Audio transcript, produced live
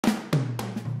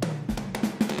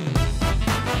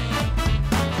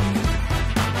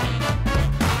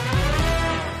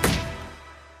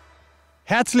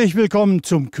Herzlich willkommen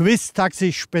zum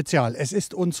Quiz-Taxi Spezial. Es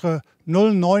ist unsere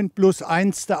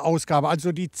 09+1. Ausgabe,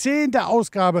 also die 10.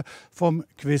 Ausgabe vom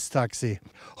Quiz-Taxi.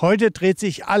 Heute dreht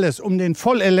sich alles um den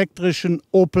vollelektrischen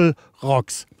Opel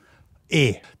Rox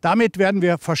E. Damit werden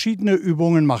wir verschiedene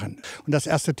Übungen machen. Und das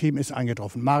erste Team ist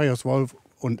eingetroffen. Marius Wolf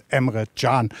und Emre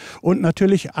Can. Und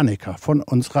natürlich Annika von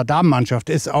unserer Damenmannschaft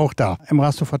ist auch da. Emre,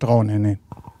 hast du Vertrauen in ihn?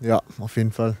 Ja, auf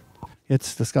jeden Fall.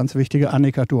 Jetzt das ganz Wichtige,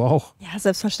 Annika, du auch? Ja,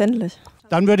 selbstverständlich.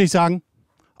 Dann würde ich sagen,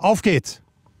 auf geht's.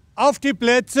 Auf die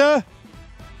Plätze,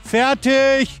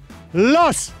 fertig,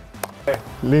 los!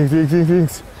 Links, links, links,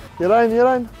 links. Hier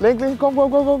rein. Lenk, komm.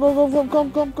 Komm,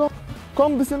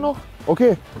 ein bisschen noch.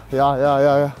 Okay.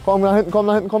 Ja. Komm nach hinten.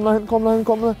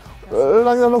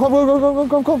 Langsam noch.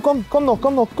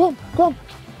 Komm noch.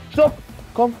 Stopp.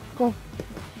 Komm.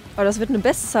 Aber das wird eine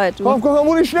Bestzeit, du. Komm,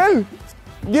 Moni, schnell.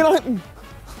 Geh nach hinten.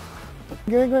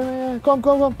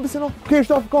 Komm, ein bisschen noch. Okay,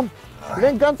 stopp, komm.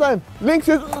 Lenk ganz ein. Links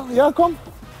jetzt. Ja, komm.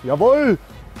 Jawohl.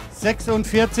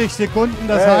 46 Sekunden,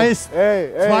 das heißt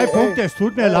 2 Punkte, es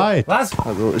tut mir leid. Was?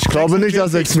 Also, ich glaube nicht,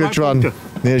 dass 6 Match waren.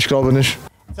 Nee, ich glaube nicht.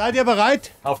 Seid ihr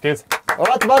bereit? Auf geht's. Oh,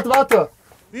 warte.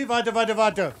 Wie,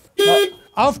 warte.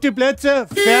 Auf die Plätze,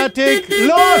 fertig,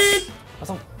 los!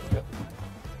 Achso.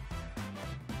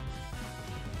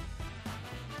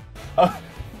 Ja.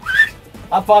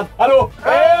 Abfahrt. Hallo.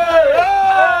 Hey!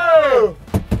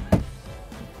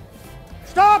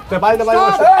 Stopp! Der Ball.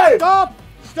 Stopp!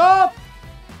 Stopp!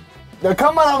 Der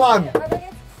Kameramann!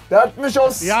 Der hat mich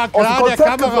aus Ja aus dem klar, der Konzept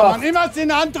Kameramann, gebracht. immer ist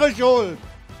eine andere Schuld.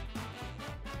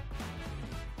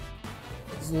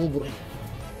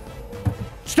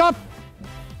 Stopp!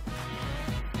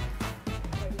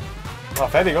 War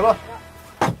fertig, oder?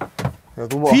 Ja,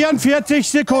 super. 44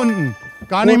 Sekunden,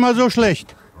 gar nicht mal so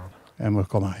schlecht. Emre,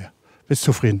 komm mal her. Bist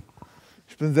zufrieden?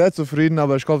 Ich bin sehr zufrieden,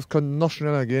 aber ich glaube, es könnte noch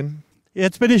schneller gehen.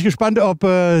 Jetzt bin ich gespannt, ob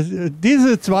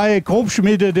diese zwei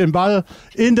Grobschmiede den Ball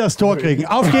in das Tor kriegen.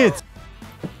 Auf geht's!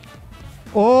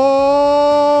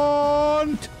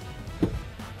 Und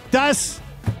das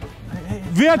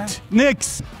wird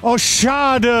nix. Oh,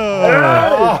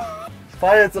 schade. Ich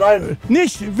fahr jetzt rein.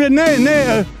 Nicht,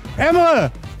 nee.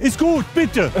 Emre, ist gut,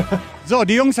 bitte. So,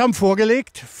 die Jungs haben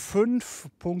vorgelegt. 5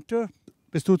 Punkte.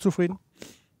 Bist du zufrieden?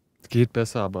 Geht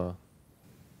besser, aber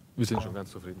wir sind schon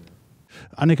ganz zufrieden.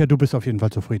 Annika, du bist auf jeden Fall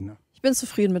zufrieden. Ne? Ich bin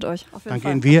zufrieden mit euch. Auf jeden Dann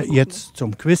Fall. gehen wir jetzt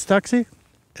zum Quiz-Taxi.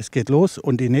 Es geht los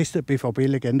und die nächste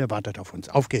BVB-Legende wartet auf uns.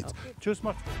 Auf geht's. Okay. Tschüss,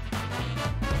 macht's gut.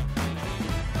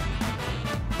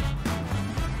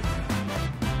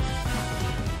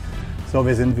 So,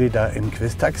 wir sind wieder im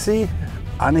Quiz-Taxi.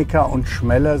 Annika und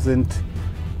Schmelle sind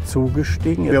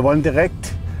zugestiegen. Wir wollen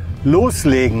direkt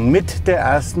loslegen mit der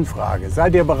ersten Frage.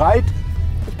 Seid ihr bereit?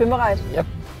 Ich bin bereit. Ja.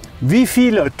 Wie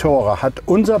viele Tore hat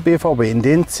unser BVB in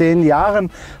den 10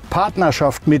 Jahren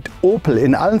Partnerschaft mit Opel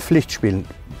in allen Pflichtspielen,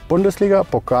 Bundesliga,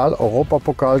 Pokal,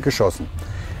 Europapokal geschossen?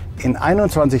 In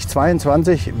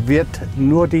 21/22 wird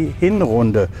nur die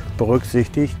Hinrunde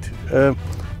berücksichtigt,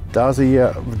 da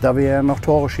wir ja noch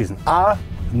Tore schießen. A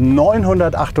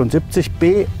 978,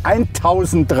 B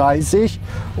 1030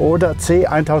 oder C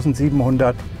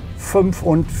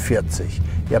 1745.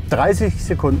 Ihr habt 30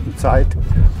 Sekunden Zeit,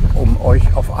 um euch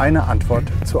auf eine Antwort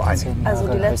zu einigen. Also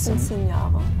die letzten 10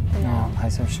 Jahre. Ja,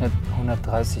 heißt im Schnitt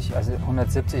 130, also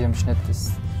 170 im Schnitt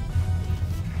ist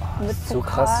Mit so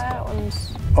Pokal krass. und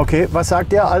Okay, was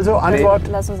sagt ihr also? Antwort,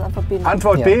 lass uns einfach B nehmen.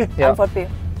 Antwort B? Ja. Antwort B.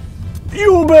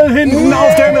 Jubel hinten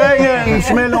auf den Rängen.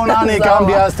 Schmelle und Annika haben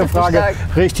die erste Frage Stark.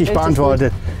 richtig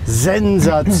beantwortet.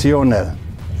 Sensationell.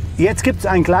 Jetzt gibt es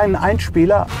einen kleinen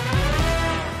Einspieler.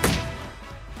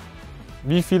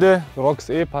 Wie viele Rox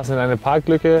E passen in eine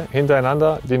Parklücke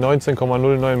hintereinander, die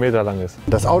 19,09 Meter lang ist?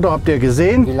 Das Auto habt ihr Wie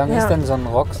gesehen. lang Ja. ist denn so ein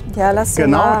Rox? Ja, lass den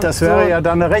Genau, mal das wäre so, ja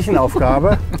dann eine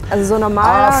Rechenaufgabe. Also so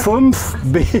normal. A5,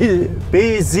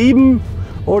 B7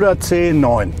 oder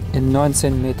C9. In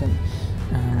 19 Metern.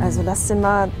 Also lass den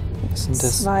mal Was sind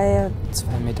das? 2,30 2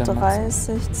 Meter max.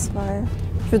 2.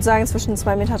 Ich würde sagen zwischen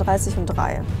 2,30 Meter und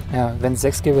 3. Ja, wenn es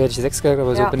 6 gäbe, hätte ich 6 gesagt,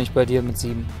 aber so Ja. bin ich bei dir mit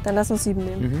 7. Dann lass uns 7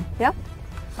 nehmen. Ja?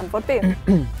 Antwort B.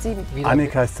 7.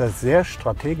 Annika ist da sehr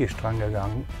strategisch dran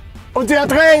gegangen. Und sie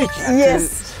hat recht!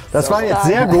 Yes! Das war jetzt Stark.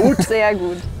 sehr gut. Sehr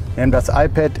gut. Nehmen das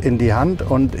iPad in die Hand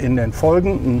und in den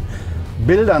folgenden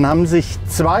Bildern haben sich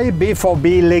 2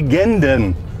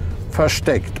 BVB-Legenden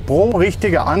versteckt. Pro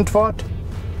richtige Antwort,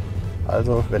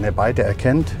 also wenn ihr beide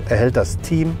erkennt, erhält das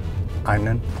Team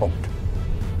einen Punkt.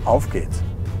 Auf geht's.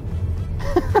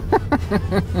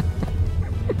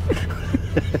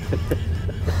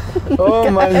 Oh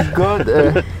mein Gott,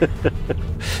 ey.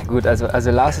 Gut, also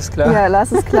Lars ist klar. Ja,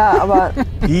 Lars ist klar, aber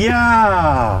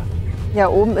Ja! Ja,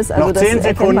 oben ist also Noch das 10 erkennt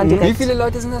man Sekunden. direkt. Wie viele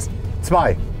Leute sind das?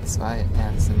 2. 2. Ja,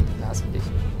 das sind Lars und ich.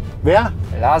 Wer?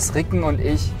 Lars, Ricken und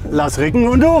ich. Lars Ricken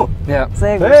und du. Ja.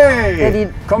 Sehr gut. Hey! Ja, die,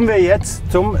 Kommen wir jetzt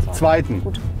zum zweiten.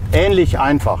 Gut. Ähnlich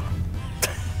einfach.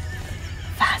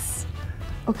 was?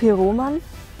 Okay, Roman.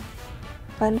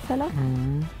 Weidenfeller.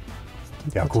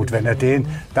 Ja gut, wenn er den...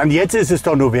 Dann jetzt ist es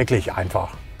doch nur wirklich einfach.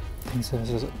 Denkst du,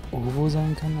 dass das Ovo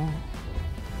sein kann?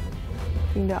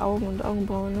 Wegen der Augen und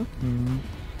Augenbrauen, ne?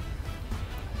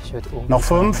 Ich würde Ovo. Noch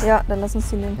 5. Ja, dann lass uns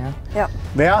die nehmen. Ja.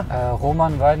 Wer?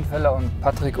 Roman Weidenfeller und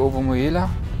Patrick Ovomuela.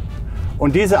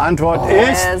 Und diese Antwort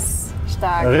ist Yes.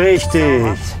 Stark. richtig.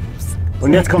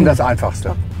 Und jetzt kommt das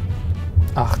Einfachste.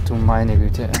 Ach du meine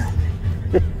Güte.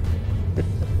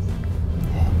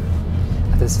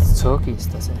 Das ist Zorki,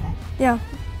 ist das, ey. Ja,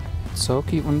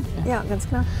 Zorki und... ja, ganz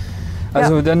klar.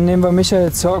 Also dann nehmen wir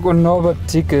Michael Zorg und Norbert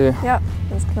Tickel. Ja,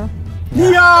 ganz klar.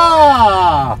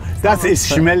 Ja! Das ist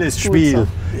Schmelles Spiel.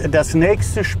 Das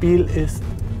nächste Spiel ist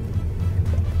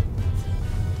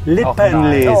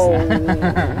Lippenlesen. Oh,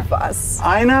 was?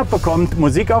 Einer bekommt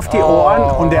Musik auf die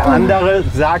Ohren und der andere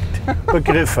sagt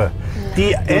Begriffe,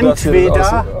 die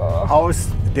entweder aus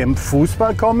dem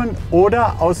Fußball kommen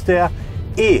oder aus der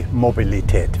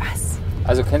E-Mobilität.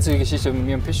 Also kennst du die Geschichte mit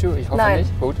mir und Pischu? Ich hoffe Nein.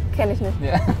 nicht. Gut. Kenn ich nicht.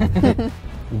 Ja.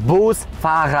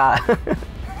 Busfahrer.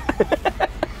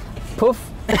 Puff.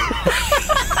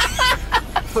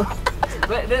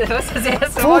 Was ist das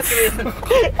erste Wort gewesen?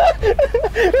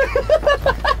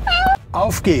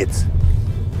 Auf geht's.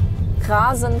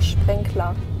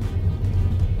 Rasensprenkler.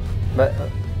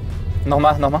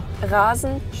 Nochmal.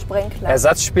 Rasensprenkler.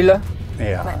 Ersatzspieler.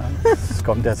 Ja, das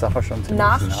kommt der Sache schon ziemlich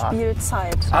nah.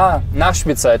 Nachspielzeit.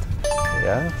 Nachspielzeit.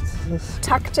 Ja, das ist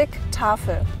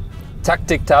Taktiktafel.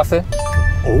 Taktiktafel.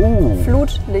 oh,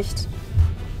 Flutlicht.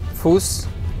 Fuß.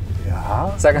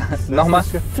 ja. Sag nochmal.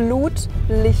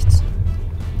 Flutlicht.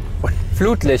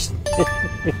 Flutlicht.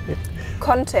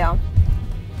 Konter.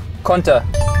 Konter.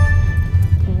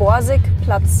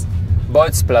 Borsigplatz.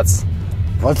 Bolzplatz.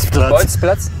 Wolfsplatz.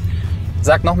 Bolzplatz.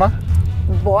 Sag nochmal.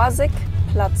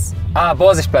 Borsigplatz.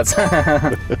 Borsigplatz.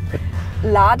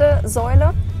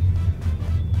 Ladesäule.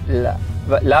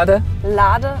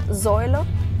 Ladesäule.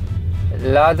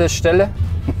 Ladestelle.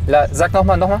 Sag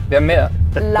nochmal. Wir haben mehr.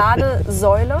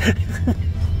 Ladesäule.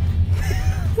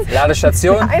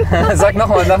 Ladestation. Sag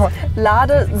nochmal.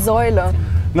 Ladesäule.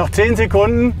 Noch 10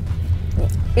 Sekunden.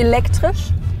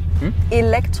 Elektrisch.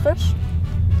 Elektrisch.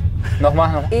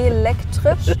 Nochmal.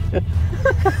 Elektrisch.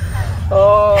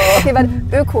 Okay, warte.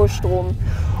 Ökostrom.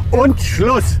 Und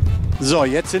Schluss. So,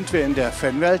 jetzt sind wir in der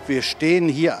Fanwelt. Wir stehen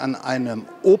hier an einem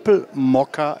Opel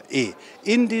Mokka E.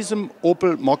 In diesem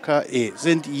Opel Mokka E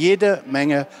sind jede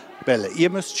Menge Bälle. Ihr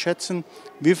müsst schätzen,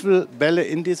 wie viele Bälle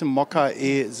in diesem Mokka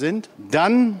E sind.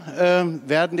 Dann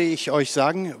werde ich euch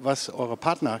sagen, was eure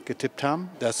Partner getippt haben.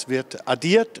 Das wird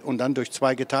addiert und dann durch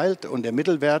 2 geteilt und der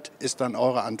Mittelwert ist dann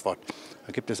eure Antwort.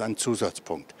 Da gibt es einen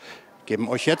Zusatzpunkt. Geben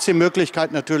euch jetzt die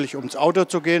Möglichkeit natürlich ums Auto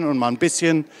zu gehen und mal ein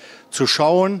bisschen zu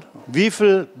schauen, wie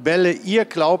viele Bälle ihr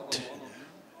glaubt,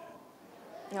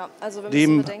 Ja, also wir die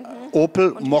im müssen bedenken,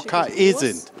 Opel Mokka E Fuß.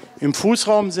 sind. Im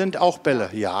Fußraum sind auch Bälle,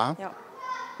 ja. Ja.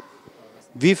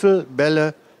 Wie viele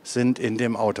Bälle sind in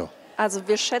dem Auto? Also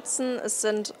wir schätzen, es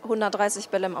sind 130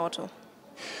 Bälle im Auto.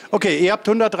 Okay, ihr habt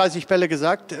 130 Bälle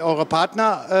gesagt. Eure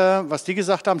Partner, was die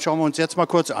gesagt haben, schauen wir uns jetzt mal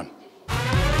kurz an.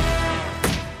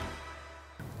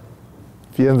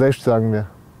 64 sagen wir.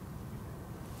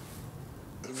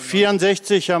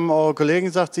 64 haben eure Kollegen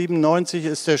gesagt, 97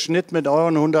 ist der Schnitt mit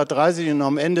euren 130 und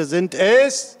am Ende sind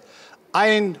es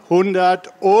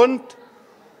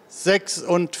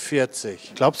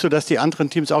 146. Glaubst du, dass die anderen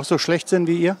Teams auch so schlecht sind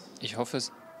wie ihr? Ich hoffe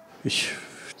es. Ich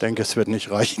denke, es wird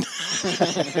nicht reichen.